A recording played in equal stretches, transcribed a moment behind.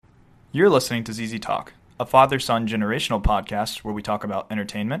You're listening to ZZ Talk, a father-son generational podcast where we talk about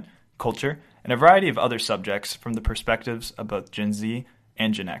entertainment, culture, and a variety of other subjects from the perspectives of both Gen Z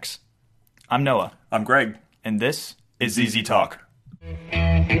and Gen X. I'm Noah. I'm Greg. And this is ZZ Talk.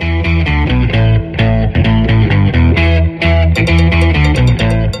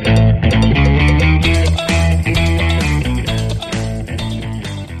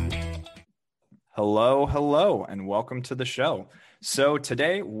 Hello, and welcome to the show. So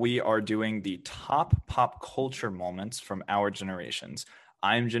today we are doing the top pop culture moments from our generations.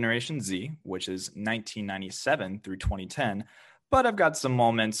 I'm Generation Z, which is 1997 through 2010, but I've got some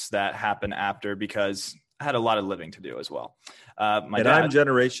moments that happen after because I had a lot of living to do as well. I'm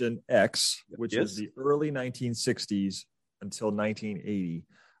Generation X, which is the early 1960s until 1980.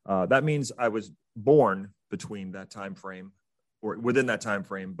 That means I was born between that time frame or within that time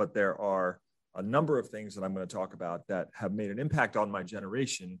frame, but there are a number of things that I'm going to talk about that have made an impact on my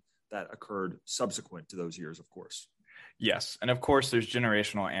generation that occurred subsequent to those years, of course. Yes. And of course, there's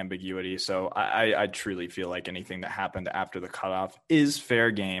generational ambiguity. So I truly feel like anything that happened after the cutoff is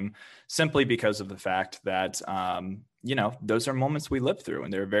fair game, simply because of the fact that, those are moments we lived through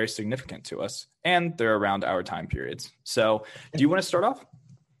and they're very significant to us and they're around our time periods. So do you want to start off?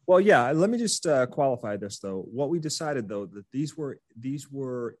 Well, yeah, let me just qualify this, though. What we decided, though, that these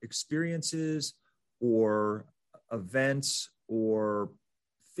were experiences or events or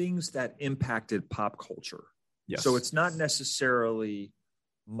things that impacted pop culture. Yes. So it's not necessarily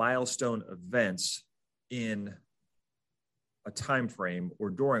milestone events in a time frame or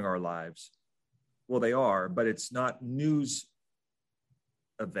during our lives. Well, they are, but it's not news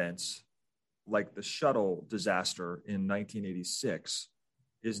events like the shuttle disaster in 1986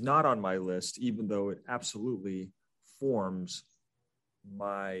 is not on my list, even though it absolutely forms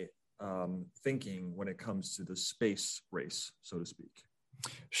my thinking when it comes to the space race, so to speak.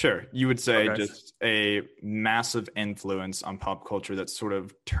 Sure. You would say just a massive influence on pop culture that sort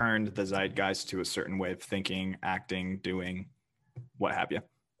of turned the zeitgeist to a certain way of thinking, acting, doing, what have you.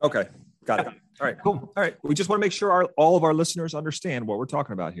 Okay. Got it. All right. Cool. All right. We just want to make sure all of our listeners understand what we're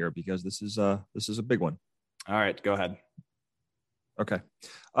talking about here, because this is a big one. All right. Go ahead. Okay.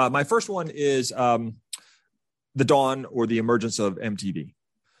 My first one is the dawn or the emergence of MTV.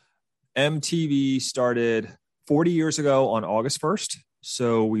 MTV started 40 years ago on August 1st.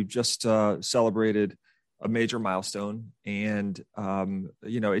 So we've just celebrated a major milestone, and,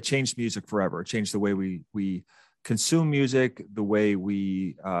 it changed music forever. It changed the way we consume music, the way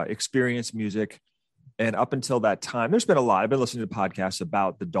we experience music. And up until that time, there's been a lot. I've been listening to podcasts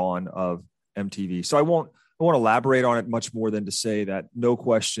about the dawn of MTV. So I won't elaborate on it much more than to say that, no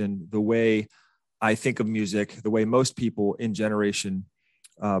question, the way I think of music, the way most people in Generation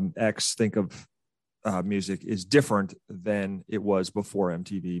X think of music is different than it was before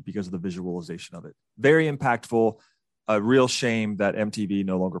MTV because of the visualization of it. Very impactful. A real shame that MTV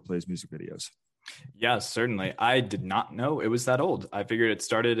no longer plays music videos. Yes, certainly. I did not know it was that old. I figured it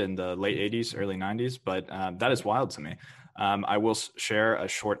started in the late 80s, early 90s, but that is wild to me. I will share a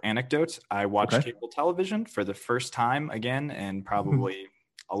short anecdote. I watched cable television for the first time again in probably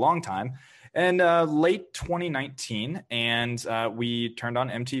a long time, and late 2019, and we turned on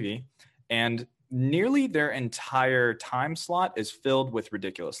MTV, and nearly their entire time slot is filled with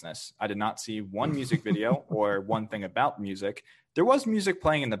ridiculousness. I did not see one music video or one thing about music. There was music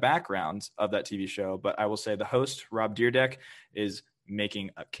playing in the background of that TV show, but I will say the host, Rob Dyrdek, is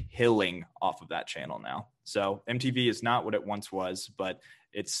making a killing off of that channel now. So MTV is not what it once was, but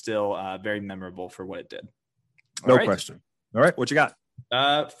it's still very memorable for what it did. No question. All right. What you got?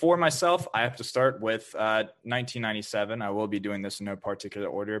 For myself, I have to start with 1997. I will be doing this in no particular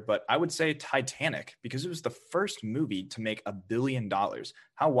order, but I would say Titanic, because it was the first movie to make $1 billion.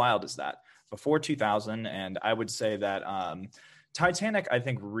 How wild is that? Before 2000. And I would say that Titanic, I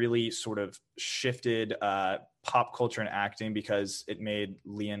think, really sort of shifted pop culture and acting because it made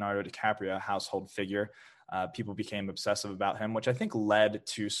Leonardo DiCaprio a household figure. People became obsessive about him, which I think led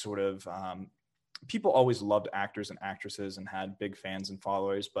to sort of people always loved actors and actresses and had big fans and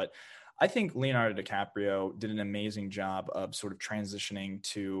followers. But I think Leonardo DiCaprio did an amazing job of sort of transitioning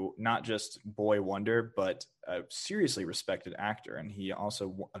to not just boy wonder, but a seriously respected actor. And he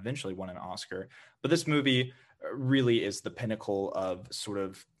also eventually won an Oscar. But this movie really is the pinnacle of sort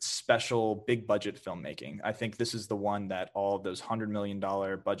of special big budget filmmaking. I think this is the one that all of those $100 million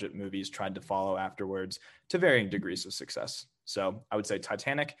budget movies tried to follow afterwards to varying degrees of success. So I would say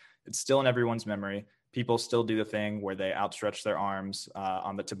Titanic, it's still in everyone's memory. People still do the thing where they outstretch their arms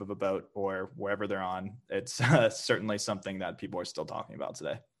on the tip of a boat or wherever they're on. It's certainly something that people are still talking about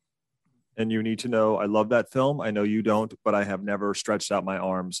today. And you need to know, I love that film. I know you don't, but I have never stretched out my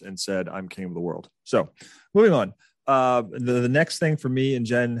arms and said, I'm king of the world. So moving on. The next thing for me in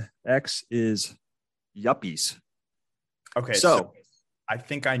Gen X is yuppies. Okay, so I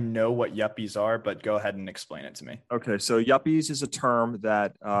think I know what yuppies are, but go ahead and explain it to me. Okay, so yuppies is a term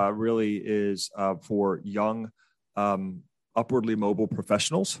that really is for young, upwardly mobile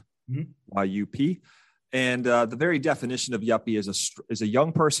professionals, YUP. And the very definition of yuppie is a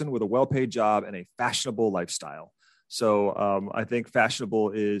young person with a well-paid job and a fashionable lifestyle. So I think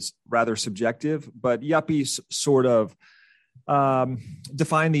fashionable is rather subjective, but yuppies sort of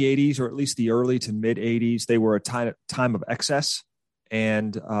define the 80s, or at least the early to mid 80s. They were a time of excess.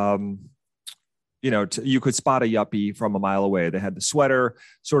 And, you could spot a yuppie from a mile away. They had the sweater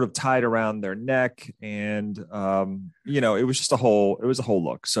sort of tied around their neck. And, it was just a whole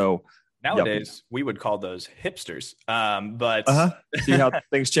look. So nowadays we would call those hipsters. But see how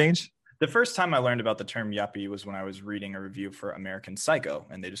things change? The first time I learned about the term yuppie was when I was reading a review for American Psycho,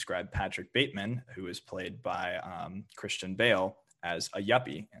 and they described Patrick Bateman, who is played by Christian Bale, as a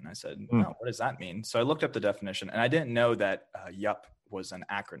yuppie. And I said, oh, what does that mean? So I looked up the definition, and I didn't know that yup was an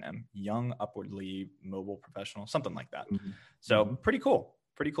acronym: young, upwardly mobile professional, something like that. So pretty cool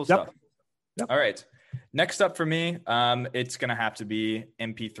stuff. Yep. All right. Next up for me, it's going to have to be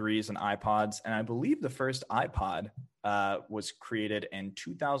MP3s and iPods. And I believe the first iPod was created in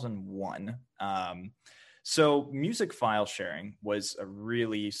 2001. So music file sharing was a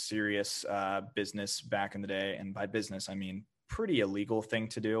really serious business back in the day. And by business, I mean pretty illegal thing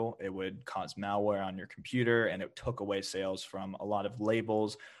to do. It would cause malware on your computer, and it took away sales from a lot of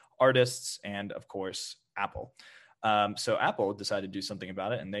labels, artists, and of course, Apple. So Apple decided to do something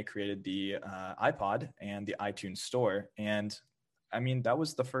about it, and they created the iPod and the iTunes store. And I mean, that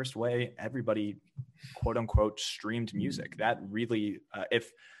was the first way everybody, quote unquote, streamed music. That really, if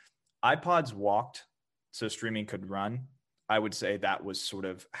iPods walked so streaming could run, I would say that was sort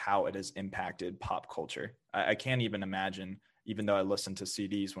of how it has impacted pop culture. I can't even imagine, even though I listened to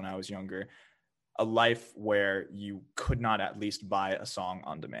CDs when I was younger, a life where you could not at least buy a song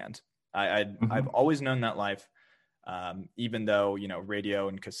on demand. I've always known that life. Even though, radio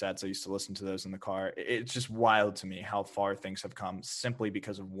and cassettes, I used to listen to those in the car. It's just wild to me how far things have come simply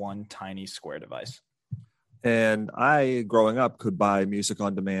because of one tiny square device. And I, growing up, could buy music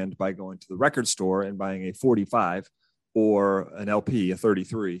on demand by going to the record store and buying a 45 or an LP, a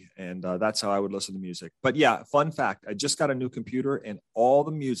 33. And that's how I would listen to music. But yeah, fun fact, I just got a new computer, and all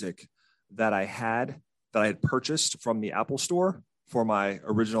the music that I had purchased from the Apple store for my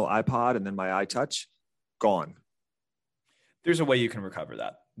original iPod and then my iTouch, gone. There's a way you can recover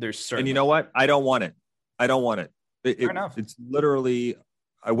that. There's certainly. And you know what? I don't want it. Fair enough. It's literally,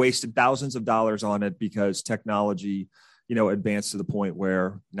 I wasted thousands of dollars on it because technology, advanced to the point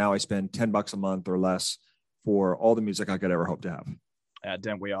where now I spend $10 a month or less for all the music I could ever hope to have. Yeah,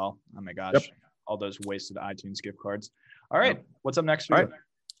 didn't we all? Oh my gosh. Yep. All those wasted iTunes gift cards. All right. Yep. What's up next for you? Right.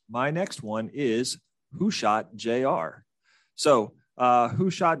 My next one is Who Shot JR? So Who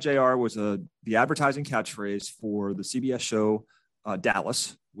Shot JR was the advertising catchphrase for the CBS show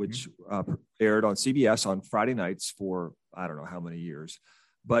Dallas, which aired on CBS on Friday nights for I don't know how many years,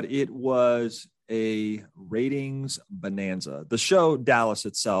 but it was a ratings bonanza. The show Dallas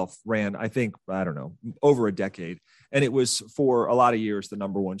itself ran, I think, over a decade, and it was for a lot of years the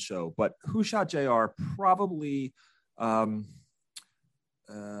number one show. But Who Shot JR probably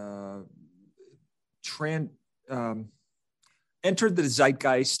entered the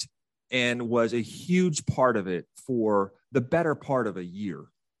zeitgeist and was a huge part of it for the better part of a year.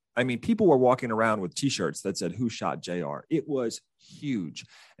 I mean, people were walking around with T-shirts that said, Who Shot JR? It was huge.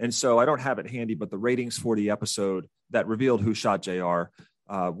 And so I don't have it handy, but the ratings for the episode that revealed Who Shot JR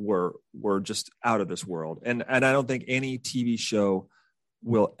were just out of this world. And I don't think any TV show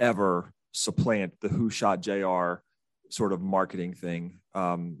will ever supplant the Who Shot JR sort of marketing thing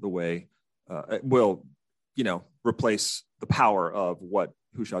the way it will, replace the power of what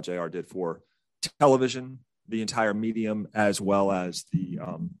Who Shot JR did for television, the entire medium, as well as the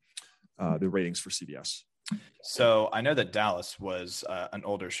ratings for CBS. So I know that Dallas was an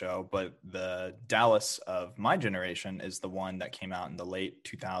older show, but the Dallas of my generation is the one that came out in the late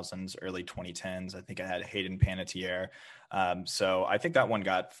 2000s, early 2010s. I think I had Hayden Panettiere. So I think that one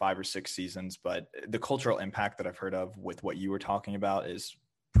got 5 or 6 seasons, but the cultural impact that I've heard of with what you were talking about is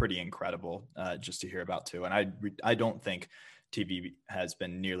pretty incredible just to hear about too. And I don't think TV has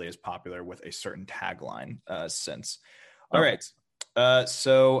been nearly as popular with a certain tagline since. All right.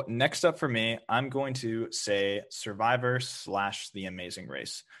 So next up for me, I'm going to say Survivor / The Amazing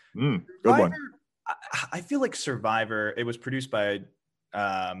Race. Good one. I feel like Survivor, it was produced by,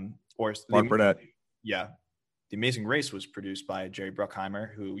 or Mark Burnett. Yeah. The Amazing Race was produced by Jerry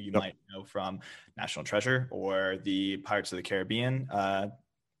Bruckheimer, who you might know from National Treasure or the Pirates of the Caribbean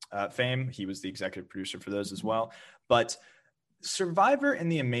fame. He was the executive producer for those as well. But Survivor and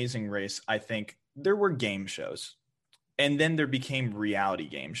The Amazing Race, I think there were game shows. And then there became reality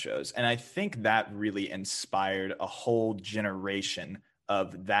game shows. And I think that really inspired a whole generation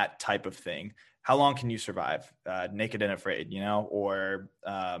of that type of thing. How long can you survive? Naked and Afraid, or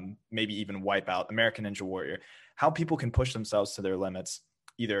maybe even Wipeout, American Ninja Warrior. How people can push themselves to their limits,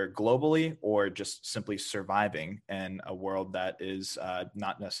 either globally or just simply surviving in a world that is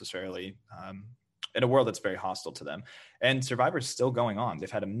not necessarily in a world that's very hostile to them. And Survivor is still going on. They've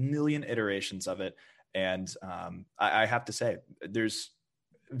had a million iterations of it. And I have to say, there's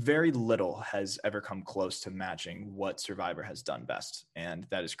very little has ever come close to matching what Survivor has done best. And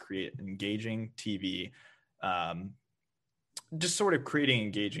that is create engaging TV, just sort of creating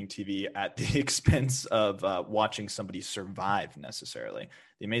engaging TV at the expense of watching somebody survive necessarily.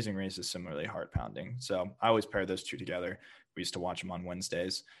 The Amazing Race is similarly heart pounding. So I always pair those two together. We used to watch them on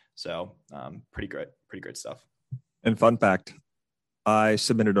Wednesdays. So pretty great stuff. And fun fact, I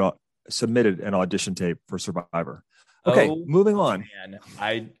submitted an audition tape for Survivor. Okay, moving on.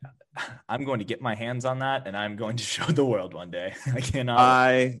 Man, I'm going to get my hands on that, and I'm going to show the world one day.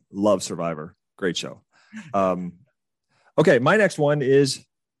 I love Survivor. Great show. Okay, my next one is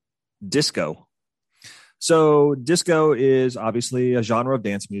disco. So disco is obviously a genre of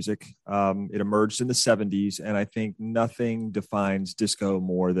dance music. It emerged in the 70s, and I think nothing defines disco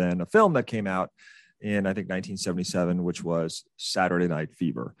more than a film that came out in, I think, 1977, which was Saturday Night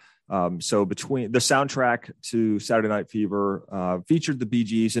Fever. So between the soundtrack to Saturday Night Fever featured the Bee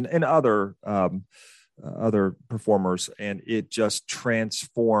Gees and other performers, and it just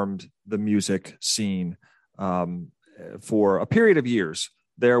transformed the music scene for a period of years.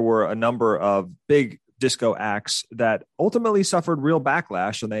 There were a number of big disco acts that ultimately suffered real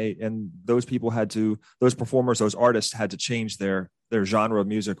backlash, and those performers, those artists had to change their genre of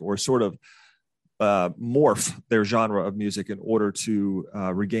music, or sort of morph their genre of music in order to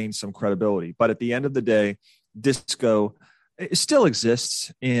regain some credibility. But at the end of the day, disco still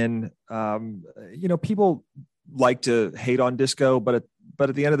exists in, people like to hate on disco, but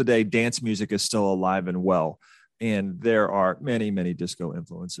at the end of the day, dance music is still alive and well. And there are many, many disco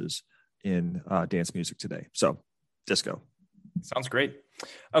influences in dance music today. So disco. Sounds great.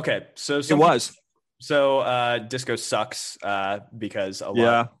 Okay. So disco sucks because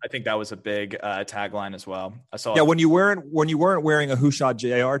I think that was a big tagline as well. I saw. Yeah, when you weren't wearing a Who Shot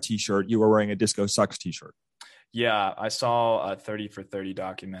JR t-shirt, you were wearing a Disco Sucks t-shirt. Yeah, I saw a 30 for 30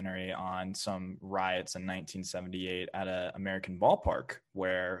 documentary on some riots in 1978 at an American ballpark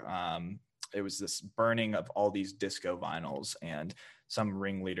where it was this burning of all these disco vinyls, and some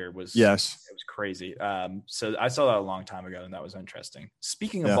ringleader was, it was crazy. So I saw that a long time ago, and that was interesting.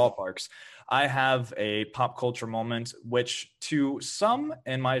 Speaking of ballparks, I have a pop culture moment, which to some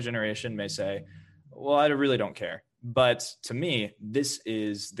in my generation may say, well, I really don't care. But to me, this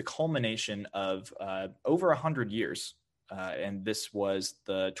is the culmination of over 100 years. And this was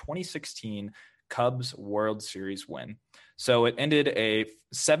the 2016 Cubs World Series win. So it ended a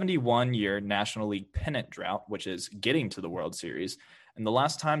 71-year National League pennant drought, which is getting to the World Series. And the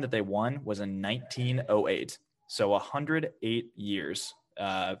last time that they won was in 1908. So 108 years.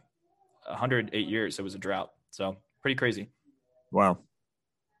 108 years, it was a drought. So pretty crazy. Wow.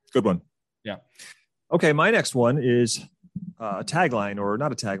 Good one. Yeah. Okay, my next one is a tagline, or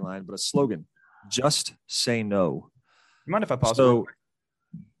not a tagline, but a slogan. Just say no. You mind if I pause?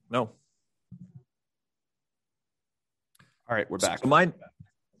 No. All right, we're back.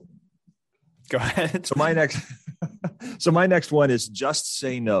 Go ahead. So my next one is Just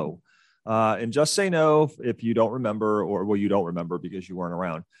Say No. And Just Say No, if you don't remember, you don't remember because you weren't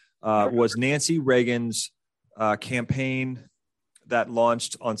around, was Nancy Reagan's campaign that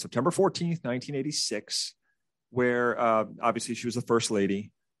launched on September 14th, 1986, where obviously she was the first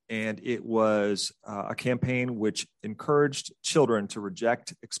lady. And it was a campaign which encouraged children to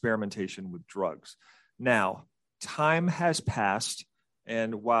reject experimentation with drugs. Now, time has passed,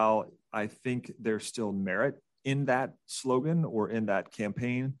 and while I think there's still merit in that slogan or in that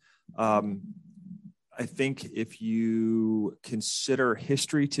campaign, I think if you consider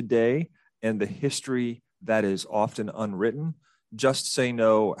history today and the history that is often unwritten, Just Say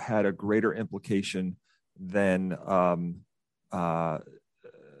No had a greater implication than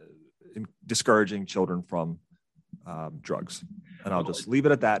discouraging children from drugs. And I'll just leave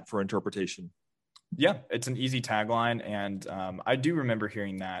it at that for interpretation. Yeah, it's an easy tagline, and I do remember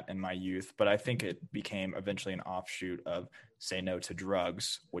hearing that in my youth, but I think it became eventually an offshoot of "Say No to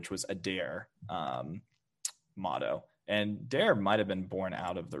Drugs," which was a Dare motto, and Dare might have been born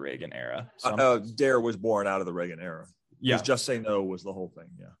out of the Reagan era. So Dare was born out of the Reagan era. yeah, Just Say No was the whole thing.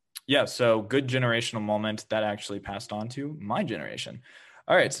 Yeah. Yeah, so good generational moment that actually passed on to my generation.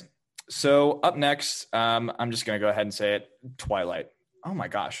 All right, so up next, I'm just going to go ahead and say it, Twilight. Oh my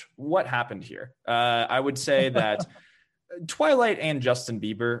gosh, what happened here? I would say that Twilight and Justin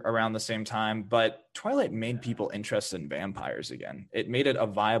Bieber around the same time, but Twilight made people interested in vampires again. It made it a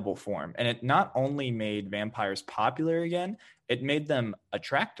viable form, and it not only made vampires popular again, it made them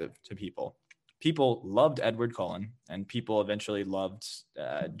attractive to people. People loved Edward Cullen, and people eventually loved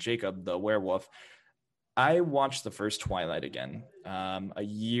Jacob the werewolf. I watched the first Twilight again a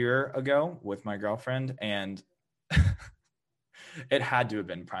year ago with my girlfriend, and it had to have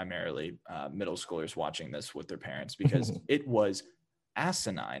been primarily middle schoolers watching this with their parents because it was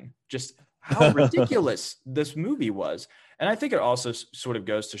asinine, just how ridiculous this movie was. And I think it also sort of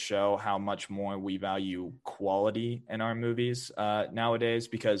goes to show how much more we value quality in our movies nowadays,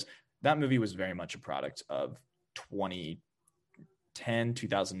 because that movie was very much a product of 2010,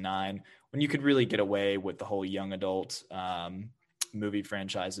 2009, when you could really get away with the whole young adult movie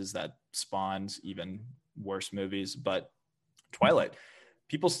franchises that spawned even worse movies. But Twilight,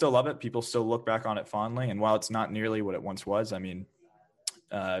 people still love it. People still look back on it fondly. And while it's not nearly what it once was, I mean,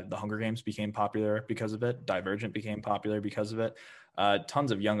 the Hunger Games became popular because of it. Divergent became popular because of it.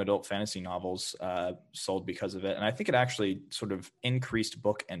 Tons of young adult fantasy novels sold because of it. And I think it actually sort of increased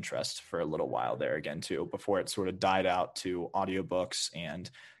book interest for a little while there again, too, before it sort of died out to audiobooks and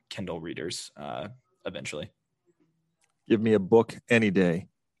Kindle readers eventually. Give me a book any day,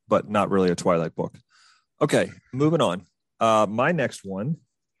 but not really a Twilight book. Okay, moving on. My next one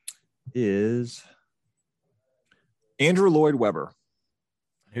is Andrew Lloyd Webber.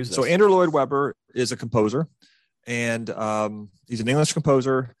 Who's this? So Andrew Lloyd Webber is a composer, and he's an English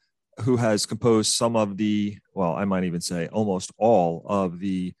composer who has composed some of the, well, I might even say almost all of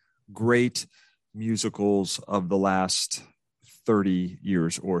the great musicals of the last 30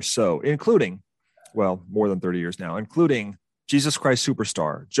 years or so, including, well, more than 30 years now, including Jesus Christ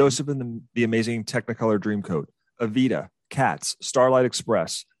Superstar, Joseph and the Amazing Technicolor Dreamcoat, Evita, Cats, Starlight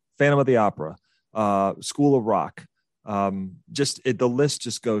Express, Phantom of the Opera, School of Rock. The list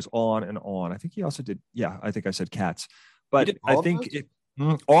just goes on and on. I think he also did. Yeah, I think I said Cats, but I think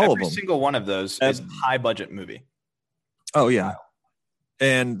all of them. Every single one of those is a high budget movie. Oh yeah.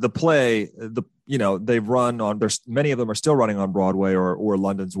 And the play, they've run on, there's many of them are still running on Broadway or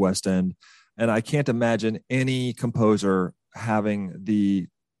London's West End. And I can't imagine any composer having the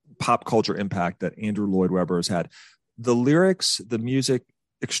pop culture impact that Andrew Lloyd Webber has had. The lyrics, the music,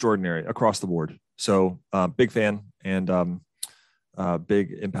 extraordinary across the board. So big fan and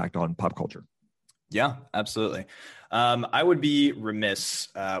big impact on pop culture. Yeah, absolutely. I would be remiss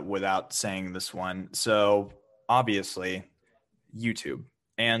without saying this one. So obviously, YouTube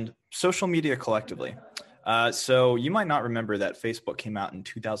and social media collectively. So you might not remember that Facebook came out in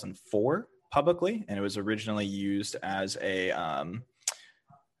 2004 publicly, and it was originally used as it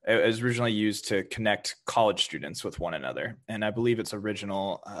was originally used to connect college students with one another. And I believe its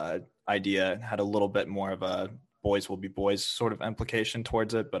original idea had a little bit more of a boys will be boys sort of implication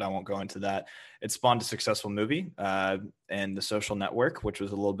towards it, but I won't go into that. It spawned a successful movie and The Social Network, which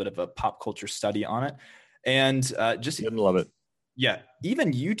was a little bit of a pop culture study on it. And just didn't love it. Yeah,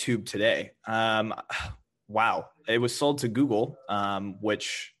 even YouTube today. Wow, it was sold to Google,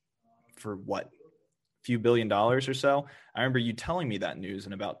 which for what, few $1 billion or so. I remember you telling me that news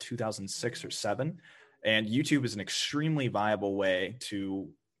in about 2006 or 7. And YouTube is an extremely viable way to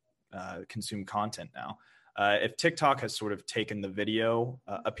consume content now. If TikTok has sort of taken the video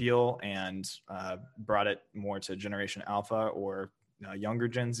appeal and brought it more to Generation Alpha or younger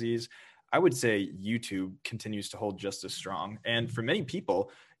Gen Zs, I would say YouTube continues to hold just as strong. And for many people,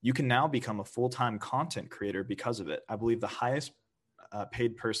 you can now become a full-time content creator because of it. I believe the highest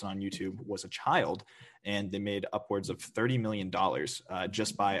paid person on YouTube was a child, and they made upwards of $30 million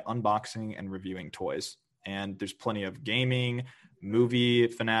just by unboxing and reviewing toys. And there's plenty of gaming, movie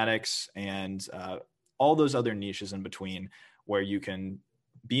fanatics, and all those other niches in between where you can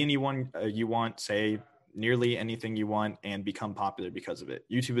be anyone you want, say nearly anything you want, and become popular because of it.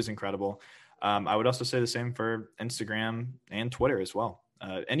 YouTube is incredible. I would also say the same for Instagram and Twitter as well.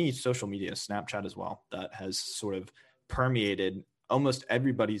 Any social media, Snapchat as well, that has sort of permeated almost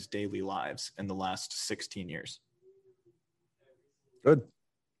everybody's daily lives in the last 16 years. Good.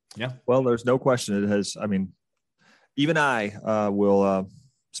 Yeah. Well, there's no question it has. I mean, even I will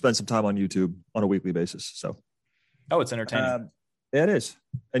spend some time on YouTube on a weekly basis. So, it's entertaining. It is.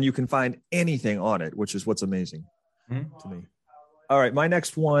 And you can find anything on it, which is what's amazing to me. All right. My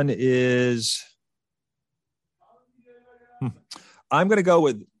next one is, I'm going to go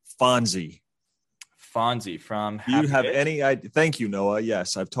with Fonzie. Fonzie from Do you have any idea? Thank you, Noah.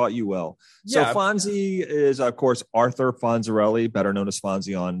 Yes, I've taught you well. So Yeah. Fonzie is, of course, Arthur Fonzarelli, better known as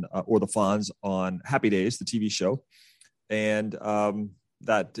Fonzie on, or the Fonz on Happy Days, the TV show. And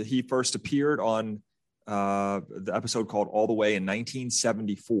that he first appeared on the episode called All the Way in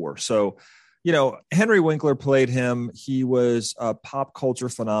 1974. So, Henry Winkler played him. He was a pop culture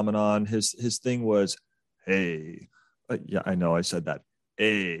phenomenon. His thing was, hey, yeah, I know I said that.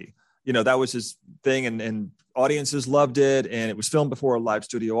 Hey, that was his thing, and audiences loved it. And it was filmed before a live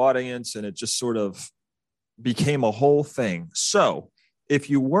studio audience, and it just sort of became a whole thing. So if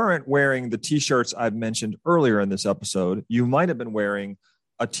you weren't wearing the t-shirts I've mentioned earlier in this episode, you might have been wearing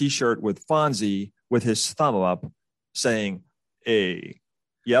a t-shirt with Fonzie with his thumb up saying, hey,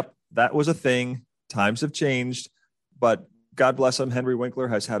 yep, that was a thing. Times have changed, but God bless him. Henry Winkler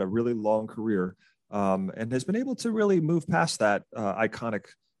has had a really long career and has been able to really move past that iconic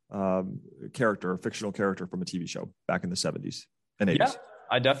fictional character from a TV show back in the 70s and 80s. Yeah,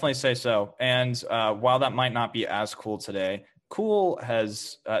 I definitely say so. And while that might not be as cool today, cool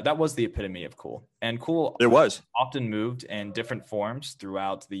has that was the epitome of cool. And cool it was often moved in different forms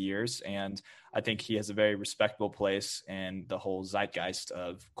throughout the years. And I think he has a very respectable place in the whole zeitgeist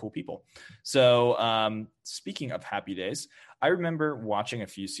of cool people. So speaking of Happy Days, I remember watching a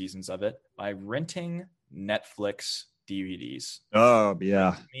few seasons of it by renting Netflix DVDs. Oh,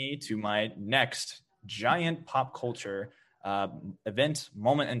 yeah. Me to my next giant pop culture event,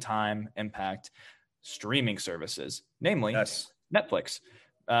 moment in time, impact, streaming services, namely Netflix.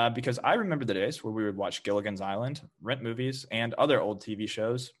 Because I remember the days where we would watch Gilligan's Island, rent movies, and other old TV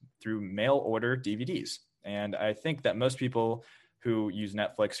shows through mail order DVDs. And I think that most people who use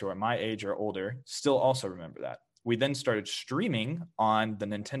Netflix who are my age or older still also remember that. We then started streaming on the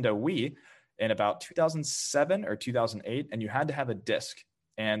Nintendo Wii in about 2007 or 2008, and you had to have a disc.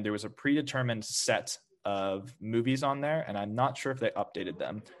 And there was a predetermined set of movies on there, and I'm not sure if they updated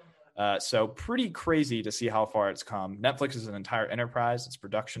them. So pretty crazy to see how far it's come. Netflix is an entire enterprise. It's a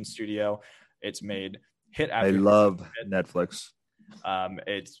production studio. It's made hit after I love Netflix.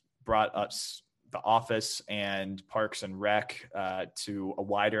 It's brought us The Office and Parks and Rec to a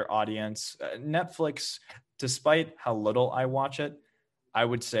wider audience. Netflix, despite how little I watch it, I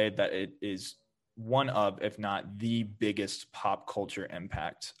would say that it is one of, if not the biggest pop culture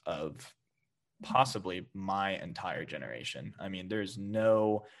impact of possibly my entire generation. I mean, there's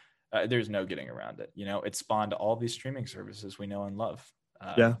no getting around it. It spawned all these streaming services we know and love.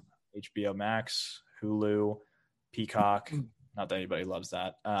 HBO Max, Hulu, Peacock. Not that anybody loves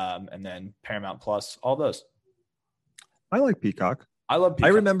that. And then Paramount Plus, all those. I like Peacock. I love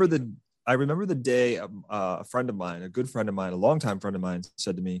Peacock. I remember the day a friend of mine, a good friend of mine, a longtime friend of mine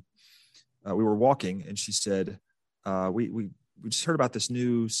said to me, we were walking and she said, we just heard about this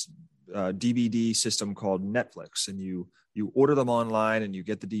new DVD system called Netflix, and you order them online and you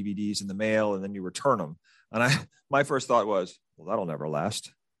get the DVDs in the mail and then you return them. And my first thought was, well, that'll never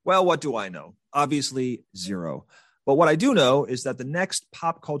last. Well, what do I know? Obviously zero. But what I do know is that the next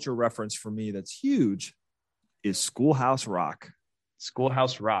pop culture reference for me that's huge is Schoolhouse Rock.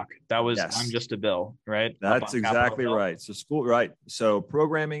 Schoolhouse Rock. That was I'm Just a Bill, right? That's exactly right. So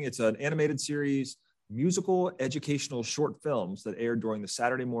programming, it's an animated series, musical educational short films that aired during the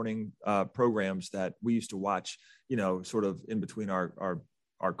Saturday morning programs that we used to watch, sort of in between our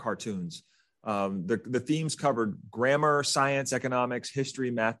cartoons. The themes covered grammar, science, economics, history,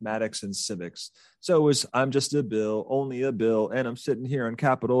 mathematics, and civics. So it was I'm just a bill, only a bill, and I'm sitting here on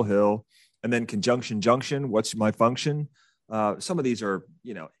Capitol Hill. And then conjunction junction, what's my function? Some of these are,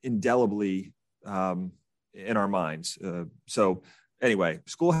 indelibly in our minds. So anyway,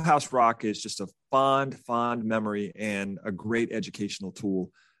 Schoolhouse Rock is just a fond memory and a great educational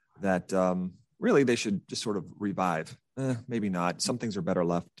tool that really they should just sort of revive. Maybe not. Some things are better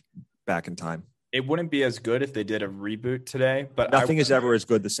left back in time. It wouldn't be as good if they did a reboot today, but nothing is ever as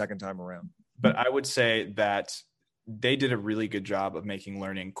good the second time around. But I would say that they did a really good job of making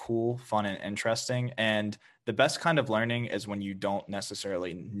learning cool, fun, and interesting. And the best kind of learning is when you don't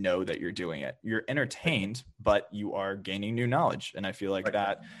necessarily know that you're doing it. You're entertained, but you are gaining new knowledge. And I feel like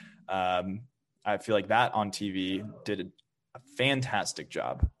that on TV did a fantastic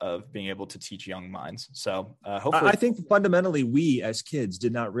job of being able to teach young minds. So hopefully, I think fundamentally we as kids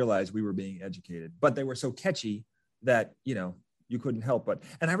did not realize we were being educated, but they were so catchy that, you couldn't help but.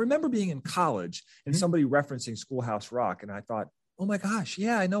 And I remember being in college and somebody referencing Schoolhouse Rock, and I thought, oh my gosh,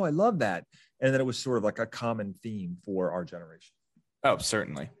 yeah, I know, I love that. And then it was sort of like a common theme for our generation. Oh,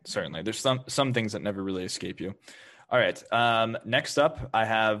 certainly. Certainly. There's some things that never really escape you. All right. Next up, I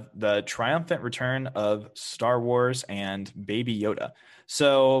have the triumphant return of Star Wars and Baby Yoda.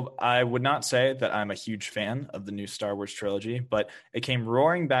 So I would not say that I'm a huge fan of the new Star Wars trilogy, but it came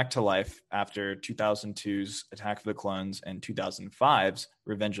roaring back to life after 2002's Attack of the Clones and 2005's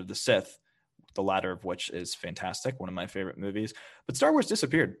Revenge of the Sith, the latter of which is fantastic, one of my favorite movies. But Star Wars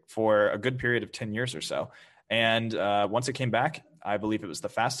disappeared for a good period of 10 years or so. And once it came back, I believe it was the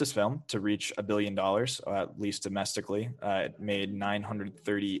fastest film to reach $1 billion, at least domestically. It made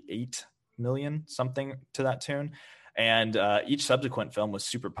 938 million, something to that tune. And each subsequent film was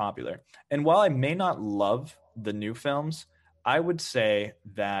super popular. And while I may not love the new films, I would say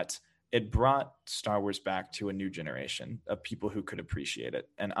that it brought Star Wars back to a new generation of people who could appreciate it.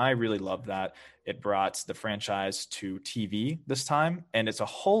 And I really love that. It brought the franchise to TV this time, and it's a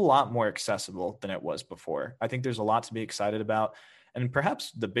whole lot more accessible than it was before. I think there's a lot to be excited about. And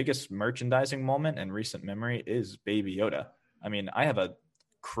perhaps the biggest merchandising moment in recent memory is Baby Yoda. I mean, I have a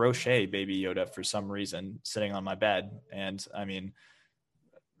crochet Baby Yoda for some reason sitting on my bed. And I mean,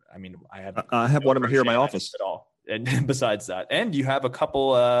 I have one of them here in my office at all. And besides that, and you have a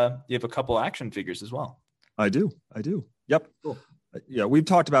couple action figures as well. I do. Yep. Cool. Yeah. We've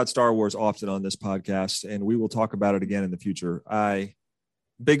talked about Star Wars often on this podcast, and we will talk about it again in the future.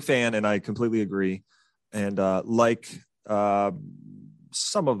 Big fan, and I completely agree. And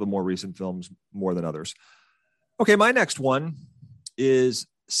some of the more recent films more than others. Okay. My next one is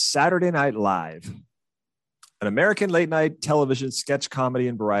Saturday Night Live, an American late night television sketch comedy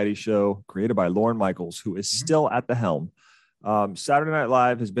and variety show created by Lorne Michaels, who is still at the helm. Saturday Night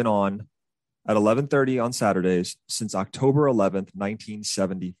Live has been on at 11:30 on Saturdays since October 11th,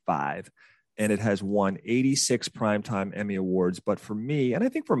 1975. And it has won 86 Primetime Emmy Awards. But for me, and I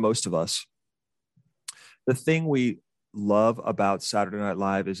think for most of us, the thing we love about Saturday Night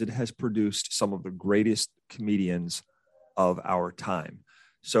Live is it has produced some of the greatest comedians of our time.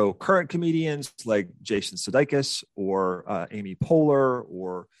 So current comedians like Jason Sudeikis or Amy Poehler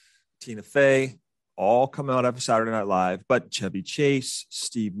or Tina Fey all come out of Saturday Night Live, but Chevy Chase,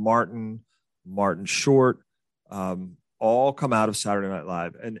 Steve Martin, Martin Short, all come out of Saturday Night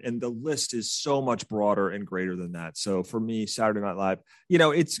Live. And the list is so much broader and greater than that. So for me, Saturday Night Live,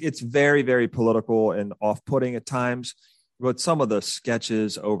 it's very, very political and off-putting at times, but some of the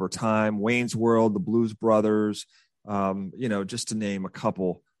sketches over time, Wayne's World, the Blues Brothers, just to name a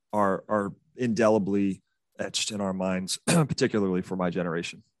couple, are indelibly etched in our minds, particularly for my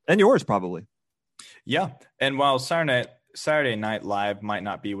generation and yours probably. Yeah. And while Saturday Night Live might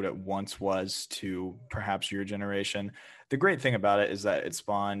not be what it once was to perhaps your generation, the great thing about it is that it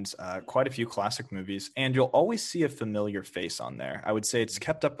spawned quite a few classic movies, and you'll always see a familiar face on there. I would say it's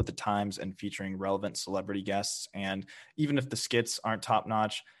kept up with the times and featuring relevant celebrity guests. And even if the skits aren't top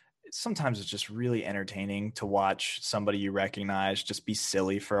notch, sometimes it's just really entertaining to watch somebody you recognize just be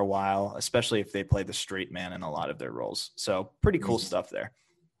silly for a while, especially if they play the straight man in a lot of their roles. So pretty cool stuff there.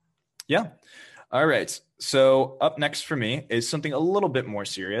 Yeah. All right. So up next for me is something a little bit more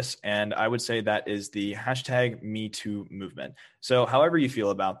serious, and I would say that is the #MeToo movement. So however you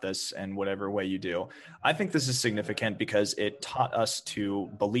feel about this and whatever way you do, I think this is significant because it taught us to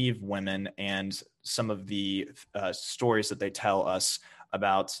believe women and some of the stories that they tell us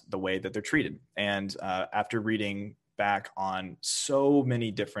about the way that they're treated. And after reading back on so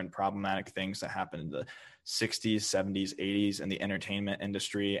many different problematic things that happened in the 60s, 70s, 80s in the entertainment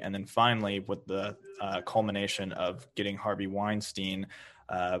industry, and then finally with the culmination of getting Harvey Weinstein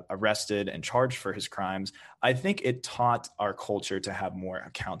arrested and charged for his crimes, I think it taught our culture to have more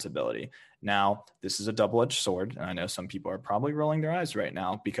accountability. Now, this is a double-edged sword, and I know some people are probably rolling their eyes right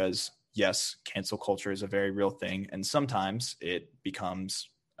now because yes, cancel culture is a very real thing. And sometimes it becomes,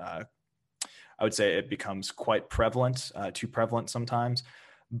 I would say it becomes quite prevalent, too prevalent sometimes.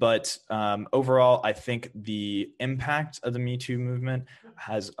 But overall, I think the impact of the Me Too movement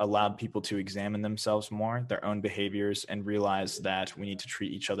has allowed people to examine themselves more, their own behaviors, and realize that we need to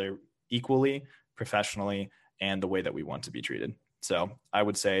treat each other equally, professionally, and the way that we want to be treated. So I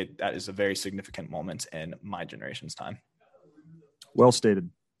would say that is a very significant moment in my generation's time. Well stated.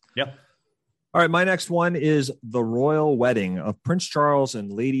 Yep. All right. My next one is the royal wedding of Prince Charles and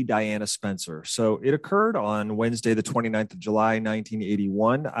Lady Diana Spencer. So it occurred on Wednesday, the 29th of July,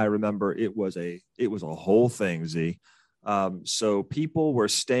 1981. I remember it was a whole thing, Z. So people were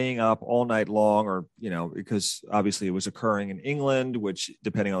staying up all night long because obviously it was occurring in England, which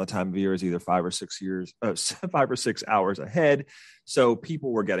depending on the time of year is either 5 or 6 hours ahead. So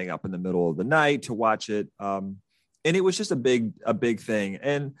people were getting up in the middle of the night to watch it. And it was just a big thing.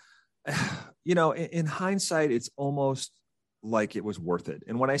 And, in hindsight, it's almost like it was worth it.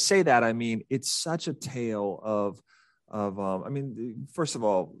 And when I say that, I mean, it's such a tale first of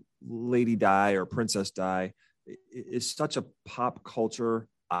all, Lady Di or Princess Di is such a pop culture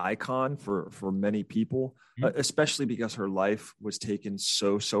icon for many people, especially because her life was taken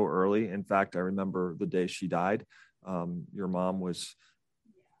so early. In fact, I remember the day she died. Your mom was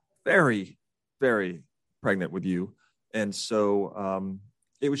very, very pregnant with you, and so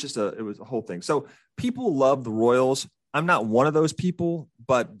it was a whole thing. So people love the royals. I'm not one of those people,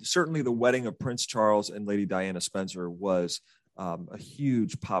 but certainly the wedding of Prince Charles and Lady Diana Spencer was a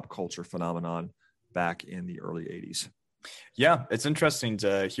huge pop culture phenomenon back in the early 80s. Yeah, it's interesting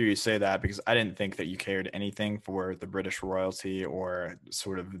to hear you say that, because I didn't think that you cared anything for the British royalty or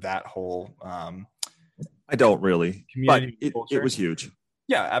sort of that whole I don't really, but it was huge.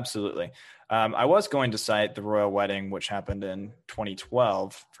 Yeah, absolutely. I was going to cite the royal wedding, which happened in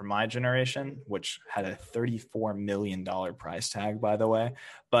 2012 for my generation, which had a $34 million price tag, by the way.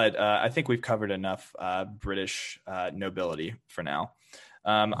 But I think we've covered enough British nobility for now.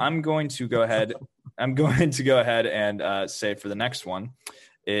 I'm going to go ahead. I'm going to go ahead and say for the next one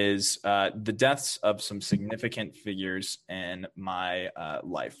is the deaths of some significant figures in my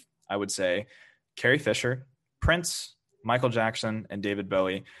life. I would say Carrie Fisher, Prince, Michael Jackson, and David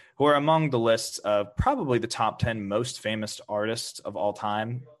Bowie, who are among the lists of probably the top 10 most famous artists of all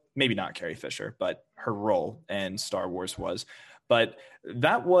time. Maybe not Carrie Fisher, but her role in Star Wars was. But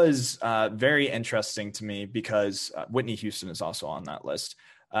that was very interesting to me because Whitney Houston is also on that list.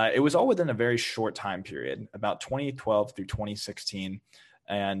 It was all within a very short time period, about 2012 through 2016.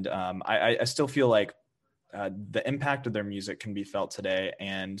 And I still feel like the impact of their music can be felt today.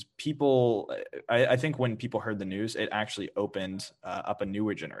 And people, I think when people heard the news, it actually opened up a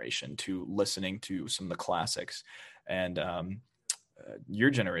newer generation to listening to some of the classics. And your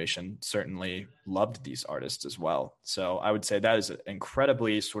generation certainly loved these artists as well. So I would say that is an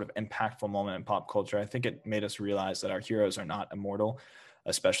incredibly sort of impactful moment in pop culture. I think it made us realize that our heroes are not immortal,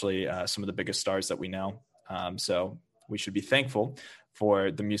 especially some of the biggest stars that we know. So we should be thankful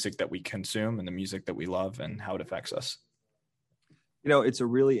for the music that we consume and the music that we love and how it affects us. It's a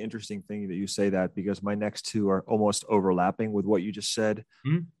really interesting thing that you say that, because my next two are almost overlapping with what you just said.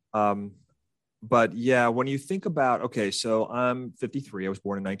 Mm-hmm. But yeah, when you think about, okay, so I'm 53, I was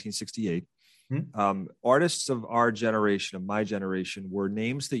born in 1968. Mm-hmm. Artists of our generation, of my generation, were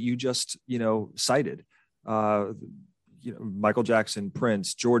names that you just, cited. Michael Jackson,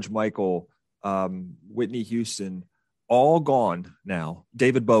 Prince, George Michael, Whitney Houston, all gone now.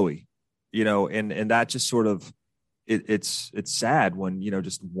 David Bowie, and that just sort of, it's sad when,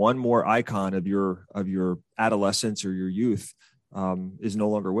 just one more icon of your adolescence or your youth is no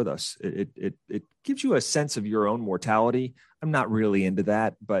longer with us. It gives you a sense of your own mortality. I'm not really into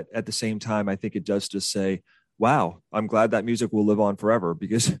that, but at the same time, I think it does just say, wow, I'm glad that music will live on forever,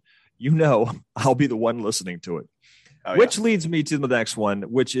 because I'll be the one listening to it. Oh, which leads me to the next one,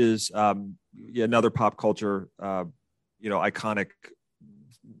 which is another pop culture, iconic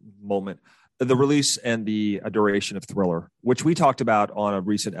moment. The release and the duration of Thriller, which we talked about on a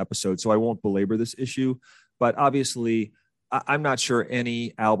recent episode. So I won't belabor this issue, but obviously I'm not sure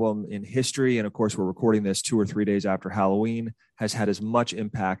any album in history, and of course we're recording this 2 or 3 days after Halloween, has had as much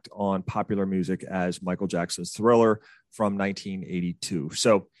impact on popular music as Michael Jackson's Thriller from 1982.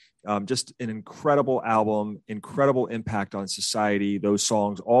 So just an incredible album, incredible impact on society. Those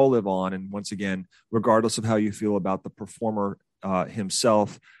songs all live on. And once again, regardless of how you feel about the performer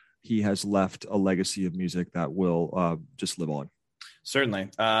himself, he has left a legacy of music that will just live on. Certainly.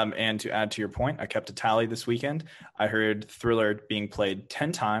 And to add to your point, I kept a tally this weekend. I heard Thriller being played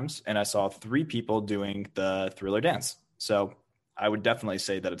 10 times, and I saw 3 people doing the Thriller dance. So I would definitely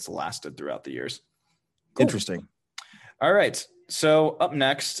say that it's lasted throughout the years. Cool. Interesting. All right. So up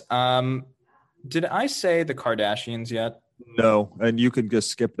next, did I say the Kardashians yet? No, and you can just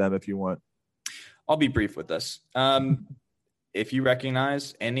skip them if you want. I'll be brief with this. If you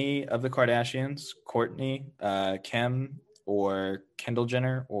recognize any of the Kardashians, Kourtney, Kim, or Kendall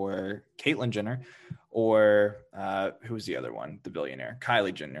Jenner, or Caitlyn Jenner, or who was the other one, the billionaire,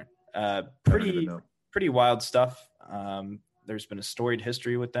 Kylie Jenner. Pretty wild stuff. There's been a storied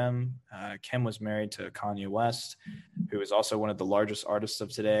history with them. Kim was married to Kanye West, who is also one of the largest artists of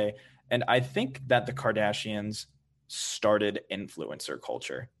today. And I think that the Kardashians started influencer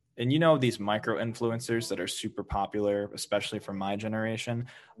culture. And these micro influencers that are super popular, especially from my generation,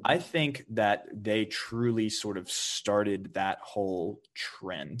 I think that they truly sort of started that whole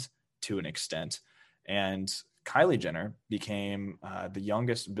trend to an extent. And Kylie Jenner became the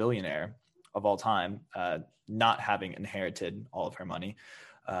youngest billionaire of all time, not having inherited all of her money.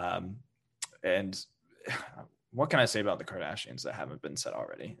 And what can I say about the Kardashians that haven't been said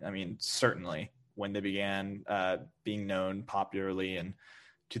already? I mean, certainly when they began being known popularly in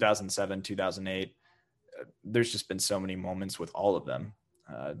 2007, 2008, there's just been so many moments with all of them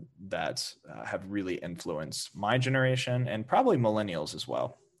that have really influenced my generation and probably millennials as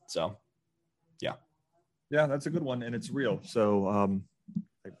well. So, yeah. Yeah, that's a good one. And it's real. So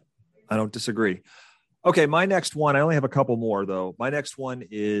I don't disagree. Okay, my next one, I only have a couple more, though. My next one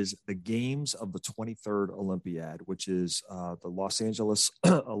is the Games of the 23rd Olympiad, which is the Los Angeles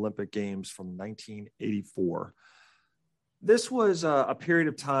Olympic Games from 1984. This was a period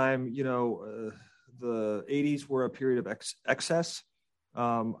of time, the 80s were a period of excess.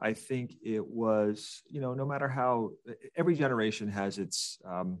 I think it was, no matter how, every generation has its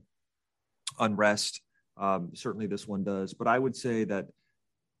unrest. Certainly this one does. But I would say that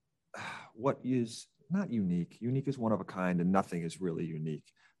what is not unique is one of a kind, and nothing is really unique.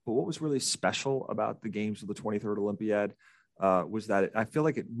 But what was really special about the Games of the 23rd Olympiad was that I feel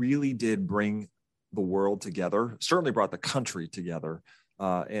like it really did bring the world together, certainly brought the country together.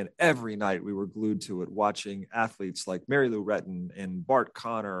 And every night we were glued to it, watching athletes like Mary Lou Retton and Bart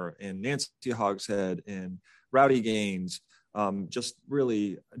Connor and Nancy Hogshead and Rowdy Gaines just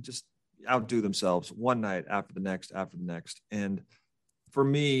outdo themselves one night after the next. And for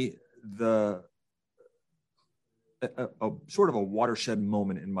me, a sort of a watershed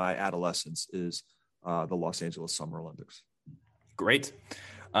moment in my adolescence is the Los Angeles Summer Olympics. Great.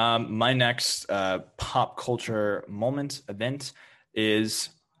 My next pop culture event is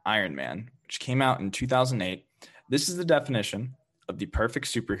Iron Man, which came out in 2008. This is the definition of the perfect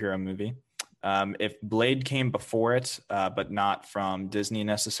superhero movie. If Blade came before it, but not from Disney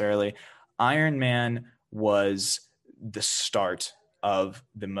necessarily, Iron Man was the start of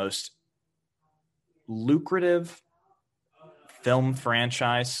the most lucrative film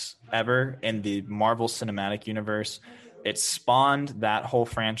franchise ever in the Marvel Cinematic Universe. It spawned that whole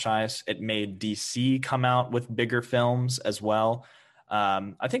franchise. It made DC come out with bigger films as well.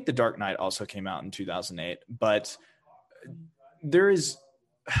 I think The Dark Knight also came out in 2008, but there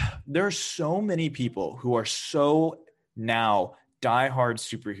are so many people who are so now diehard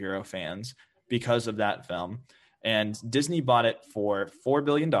superhero fans because of that film. And Disney bought it for $4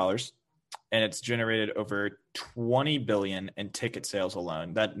 billion, and it's generated over $20 billion in ticket sales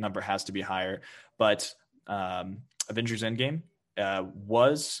alone. That number has to be higher, but Avengers Endgame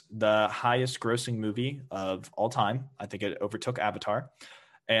was the highest grossing movie of all time. I think it overtook Avatar.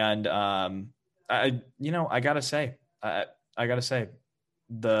 And I gotta say,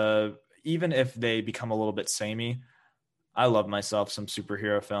 even if they become a little bit samey, I love myself some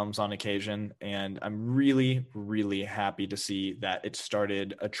superhero films on occasion, and I'm really, really happy to see that it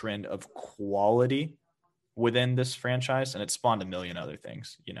started a trend of quality within this franchise, and it spawned a million other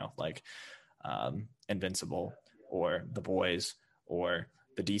things, like Invincible or The Boys or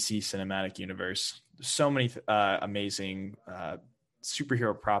the DC Cinematic Universe. So many amazing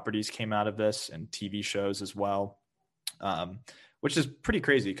superhero properties came out of this, and TV shows as well. Which is pretty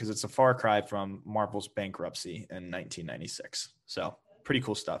crazy because it's a far cry from Marvel's bankruptcy in 1996. So pretty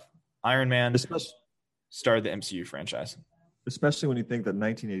cool stuff. Iron Man started the MCU franchise. Especially when you think that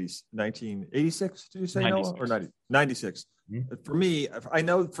 1986, did you say, 96. Noah? Or 96? Mm-hmm. For me, I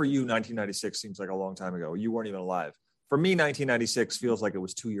know for you, 1996 seems like a long time ago. You weren't even alive. For me, 1996 feels like it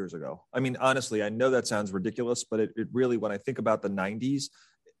was 2 years ago. I mean, honestly, I know that sounds ridiculous, but it really, when I think about the 90s,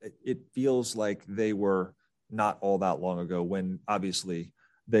 it feels like they were not all that long ago, when obviously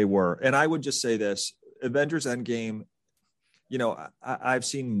they were. And I would just say this: Avengers Endgame, I've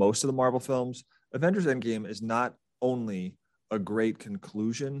seen most of the Marvel films. Avengers Endgame is not only a great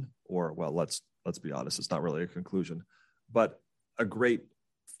conclusion, or, well, let's be honest, it's not really a conclusion, but a great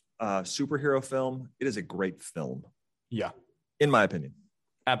superhero film. It is a great film. Yeah. In my opinion.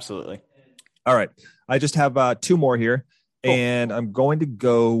 Absolutely. All right. I just have two more here, cool. And I'm going to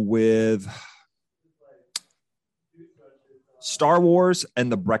go with Star Wars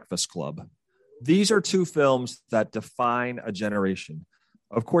and The Breakfast Club. These are two films that define a generation.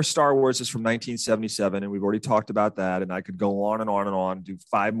 Of course, Star Wars is from 1977, and we've already talked about that. And I could go on and on and on, do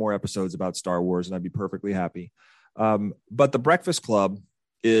 5 more episodes about Star Wars, and I'd be perfectly happy. But The Breakfast Club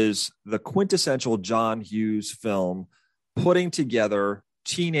is the quintessential John Hughes film, putting together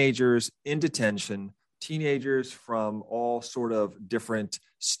teenagers in detention, teenagers from all sort of different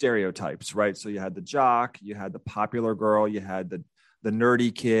stereotypes, right? So you had the jock, you had the popular girl, you had the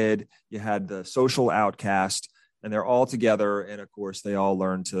nerdy kid, you had the social outcast, and they're all together. And of course, they all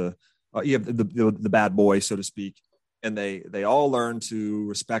learn to, you have the bad boy, so to speak. and they all learn to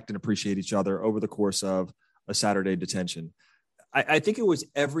respect and appreciate each other over the course of a Saturday detention. I think it was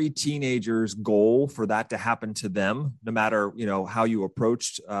every teenager's goal for that to happen to them, no matter, how you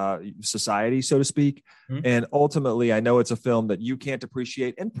approached society, so to speak. Mm-hmm. And ultimately, I know it's a film that you can't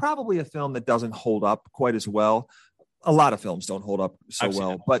appreciate, and probably a film that doesn't hold up quite as well. A lot of films don't hold up so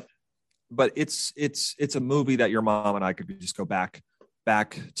well, but it's a movie that your mom and I could just go back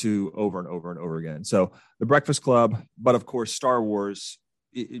to over and over and over again. So The Breakfast Club, but of course, Star Wars,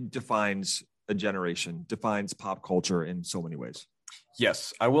 it defines a generation, defines pop culture in so many ways.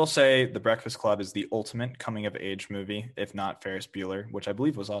 Yes, I will say The Breakfast Club is the ultimate coming of age movie, if not Ferris Bueller, which I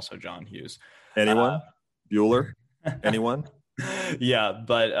believe was also John Hughes. Anyone? Bueller? Anyone? Yeah,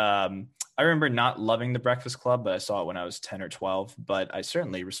 but I remember not loving The Breakfast Club, but I saw it when I was 10 or 12. But I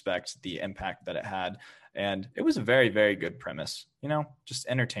certainly respect the impact that it had. And it was a very, very good premise, just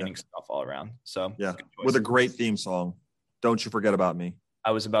entertaining stuff all around. So yeah, with a great theme song. Don't You Forget About Me. I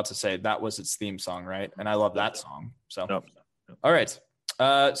was about to say that was its theme song, right? And I love that song. So, Nope. All right.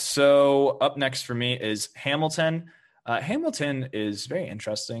 So up next for me is Hamilton. Hamilton is very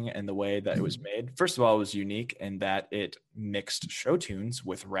interesting in the way that it was made. First of all, it was unique in that it mixed show tunes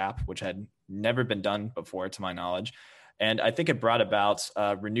with rap, which had never been done before, to my knowledge. And I think it brought about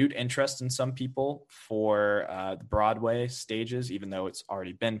renewed interest in some people for the Broadway stages, even though it's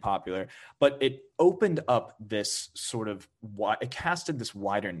already been popular. But it opened up this sort of, it casted this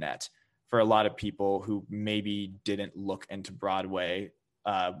wider net for a lot of people who maybe didn't look into Broadway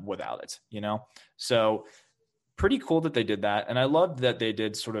without it, So pretty cool that they did that. And I loved that they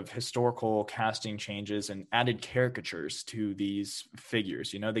did sort of historical casting changes and added caricatures to these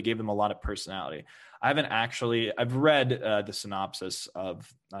figures. They gave them a lot of personality. I've read the synopsis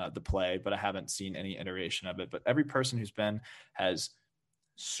of the play, but I haven't seen any iteration of it. But every person who's been has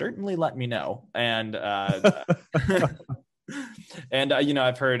certainly let me know. And, and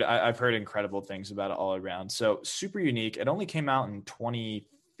I've heard incredible things about it all around. So super unique. It only came out in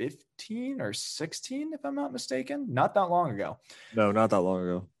 2015 or 16, if I'm not mistaken. Not that long ago. No, not that long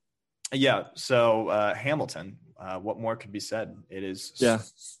ago. Yeah. So Hamilton, what more could be said? It is a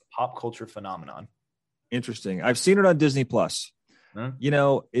pop culture phenomenon. Interesting. I've seen it on Disney Plus.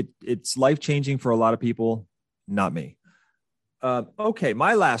 It's life-changing for a lot of people, not me. Okay.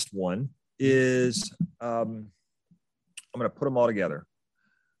 My last one is, I'm going to put them all together.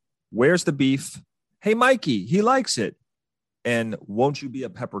 Where's the Beef? Hey, Mikey, he likes it. And Won't You Be a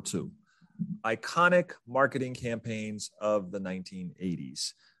Pepper Too? Iconic marketing campaigns of the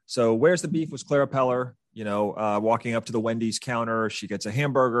 1980s. So Where's the Beef was Clara Peller, walking up to the Wendy's counter. She gets a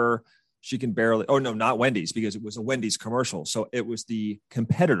hamburger. She can barely, not Wendy's, because it was a Wendy's commercial. So it was the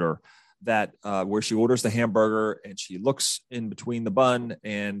competitor that where she orders the hamburger and she looks in between the bun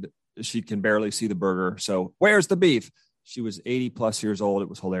and she can barely see the burger. So Where's the Beef? She was 80 plus years old. It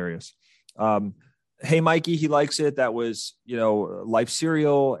was hilarious. Hey, Mikey, he likes it. That was, Life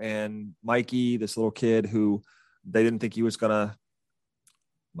cereal. And Mikey, this little kid who they didn't think he was going to,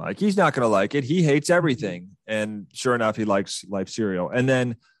 Mikey's not going to like it. He hates everything. And sure enough, he likes Life cereal. And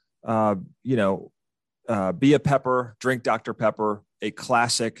then, Be a Pepper, Drink Dr. Pepper, a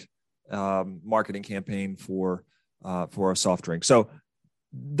classic marketing campaign for a soft drink. So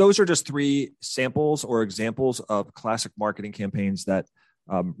those are just three samples or examples of classic marketing campaigns that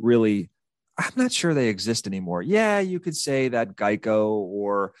really, I'm not sure they exist anymore. Yeah, you could say that Geico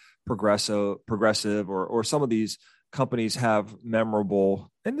or Progressive or some of these companies have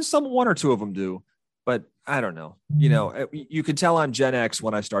memorable, and one or two of them do, but I don't know. You could tell on Gen X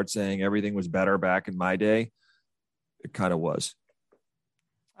when I start saying everything was better back in my day. It kind of was.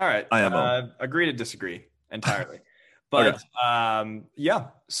 All right. Agree to disagree entirely. But okay.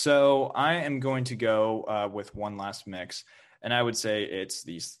 So I am going to go with one last mix. And I would say it's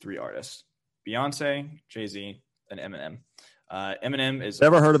these three artists: Beyonce, Jay-Z, and Eminem. Eminem is...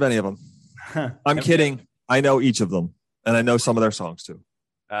 Never heard of any of them. I'm kidding. I know each of them. And I know some of their songs too.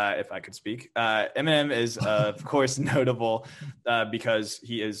 If I could speak. Eminem is, of course, notable because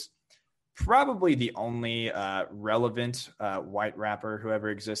he is probably the only relevant white rapper who ever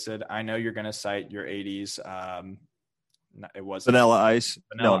existed. I know you're going to cite your 80s. It was Vanilla Ice.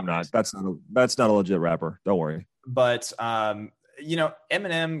 No, I'm not. That's not a legit rapper. Don't worry. But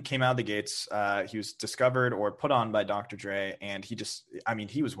Eminem came out of the gates. He was discovered or put on by Dr. Dre, and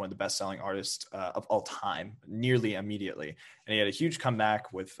he was one of the best-selling artists of all time, nearly immediately. And he had a huge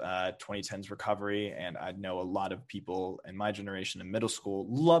comeback with 2010's Recovery, and I know a lot of people in my generation in middle school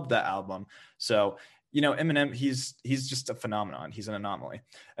loved that album. So, Eminem, he's just a phenomenon. He's an anomaly.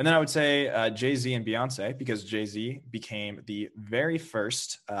 And then I would say Jay-Z and Beyonce, because Jay-Z became the very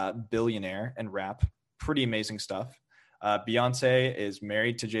first billionaire in rap. Pretty amazing stuff. Beyonce is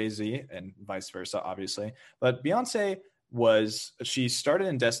married to Jay-Z and vice versa, obviously. But Beyonce she started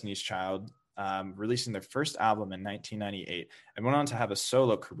in Destiny's Child, releasing their first album in 1998 and went on to have a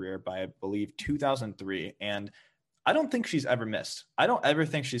solo career by, I believe, 2003. And I don't think she's ever missed. I don't ever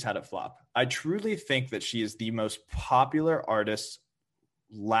think she's had it flop. I truly think that she is the most popular artist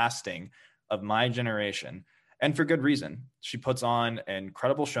lasting of my generation, and for good reason. She puts on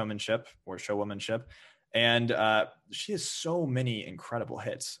incredible showmanship or showwomanship, and she has so many incredible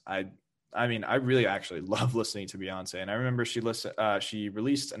hits. I mean, I really actually love listening to Beyonce, and I remember she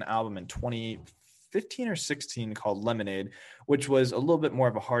released an album in 2015 or 16 called Lemonade, which was a little bit more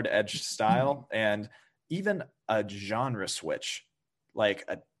of a hard-edged style, and even a genre switch, like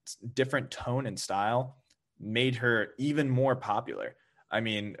a different tone and style, made her even more popular. I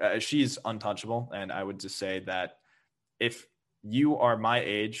mean, she's untouchable. And I would just say that if you are my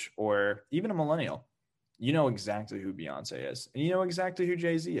age or even a millennial, you know exactly who Beyonce is, and you know exactly who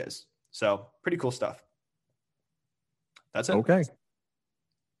Jay-Z is. So pretty cool stuff. That's it. Okay.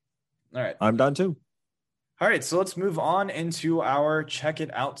 All right. I'm done too. All right, so let's move on into our check it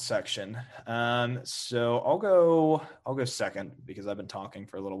out section. So I'll go second because I've been talking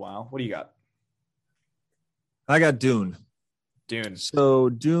for a little while. What do you got? I got Dune. Dune. So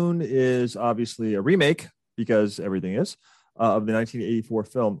Dune is obviously a remake, because everything is, of the 1984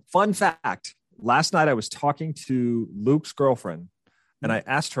 film. Fun fact: last night I was talking to Luke's girlfriend, and I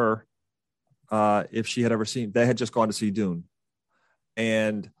asked her if she had ever seen. They had just gone to see Dune,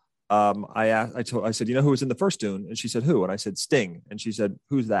 and I said, you know who was in the first Dune? And she said, who? And I said, Sting. And she said,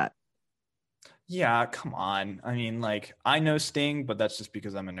 who's that? Yeah, come on. I mean, like, I know Sting, but that's just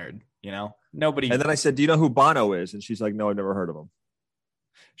because I'm a nerd, you know? Nobody. And then I said, do you know who Bono is? And she's like, no, I've never heard of him.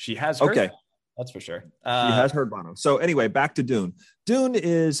 She has heard. Okay. That. That's for sure. She has heard Bono. So anyway, back to Dune. Dune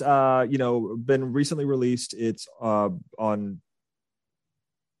is, been recently released. It's on,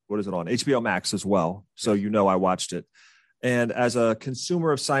 what is it on? HBO Max as well. So, I watched it. And as a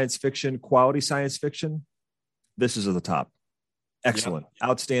consumer of science fiction, quality science fiction, this is at the top. Excellent. Yep.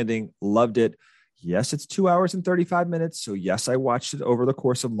 Outstanding. Loved it. Yes, it's 2 hours and 35 minutes. So yes, I watched it over the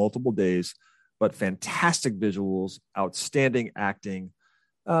course of multiple days, but fantastic visuals, outstanding acting.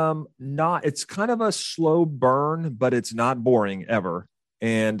 It's kind of a slow burn, but it's not boring ever.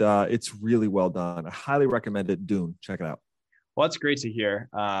 And it's really well done. I highly recommend it. Dune. Check it out. Well, that's great to hear,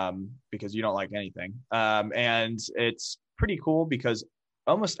 because you don't like anything. And it's pretty cool because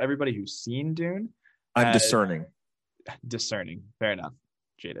almost everybody who's seen Dune. I'm discerning. Discerning. Fair enough.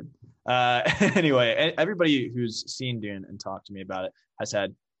 Jaded. Anyway, everybody who's seen Dune and talked to me about it has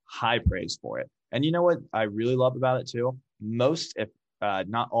had high praise for it. And you know what I really love about it too? Most, if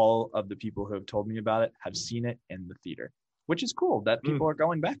not all of the people who have told me about it have seen it in the theater, which is cool that people are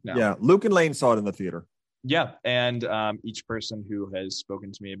going back now. Yeah. Luke and Lane saw it in the theater. Yeah, and each person who has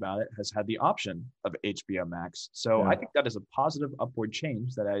spoken to me about it has had the option of HBO Max. So I think that is a positive upward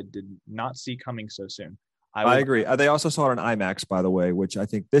change that I did not see coming so soon. I agree. They also saw it on IMAX, by the way, which I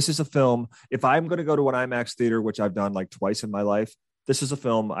think this is a film. If I'm going to go to an IMAX theater, which I've done like twice in my life, this is a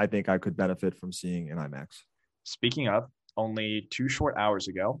film I think I could benefit from seeing in IMAX. Speaking of, only 2 short hours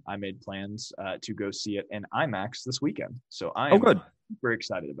ago, I made plans to go see it in IMAX this weekend. So I am super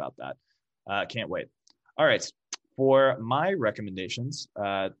excited about that. Can't wait. All right. For my recommendations,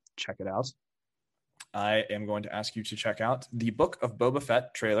 check it out. I am going to ask you to check out the Book of Boba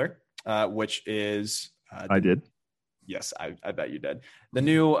Fett trailer, which is... I did. Yes, I bet you did. The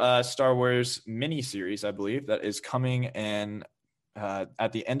new Star Wars mini-series, I believe, that is coming in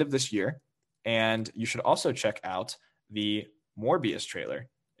at the end of this year. And you should also check out the Morbius trailer.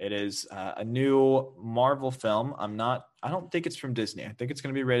 It is a new Marvel film. I don't think it's from Disney. I think it's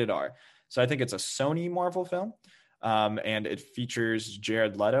going to be rated R. So I think it's a Sony Marvel film, and it features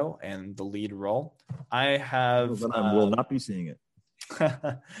Jared Leto in the lead role. I will not be seeing it.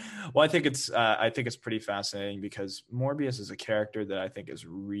 Well, I think it's pretty fascinating because Morbius is a character that I think is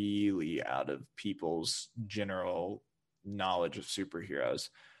really out of people's general knowledge of superheroes.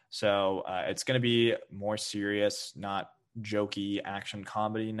 So it's going to be more serious, not jokey action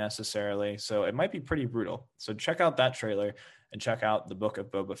comedy necessarily. So it might be pretty brutal. So check out that trailer. And check out the Book of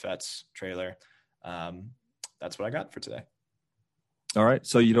Boba Fett's trailer. That's what I got for today. All right.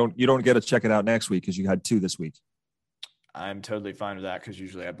 So you don't get to check it out next week because you had 2 this week. I'm totally fine with that because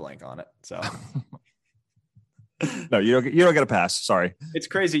usually I blank on it. So no, you don't get a pass. Sorry. It's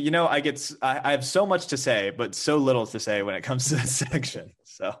crazy. I have so much to say, but so little to say when it comes to this section.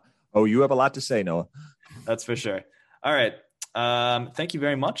 So you have a lot to say, Noah. That's for sure. All right. Thank you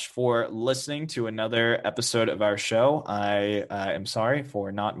very much for listening to another episode of our show. I am sorry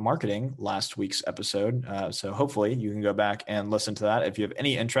for not marketing last week's episode. So hopefully you can go back and listen to that if you have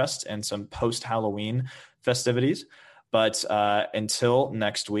any interest in some post-Halloween festivities. But until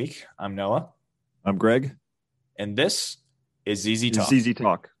next week, I'm Noah. I'm Greg. And this is ZZ Talk. ZZ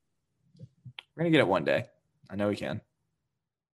Talk. We're going to get it one day. I know we can.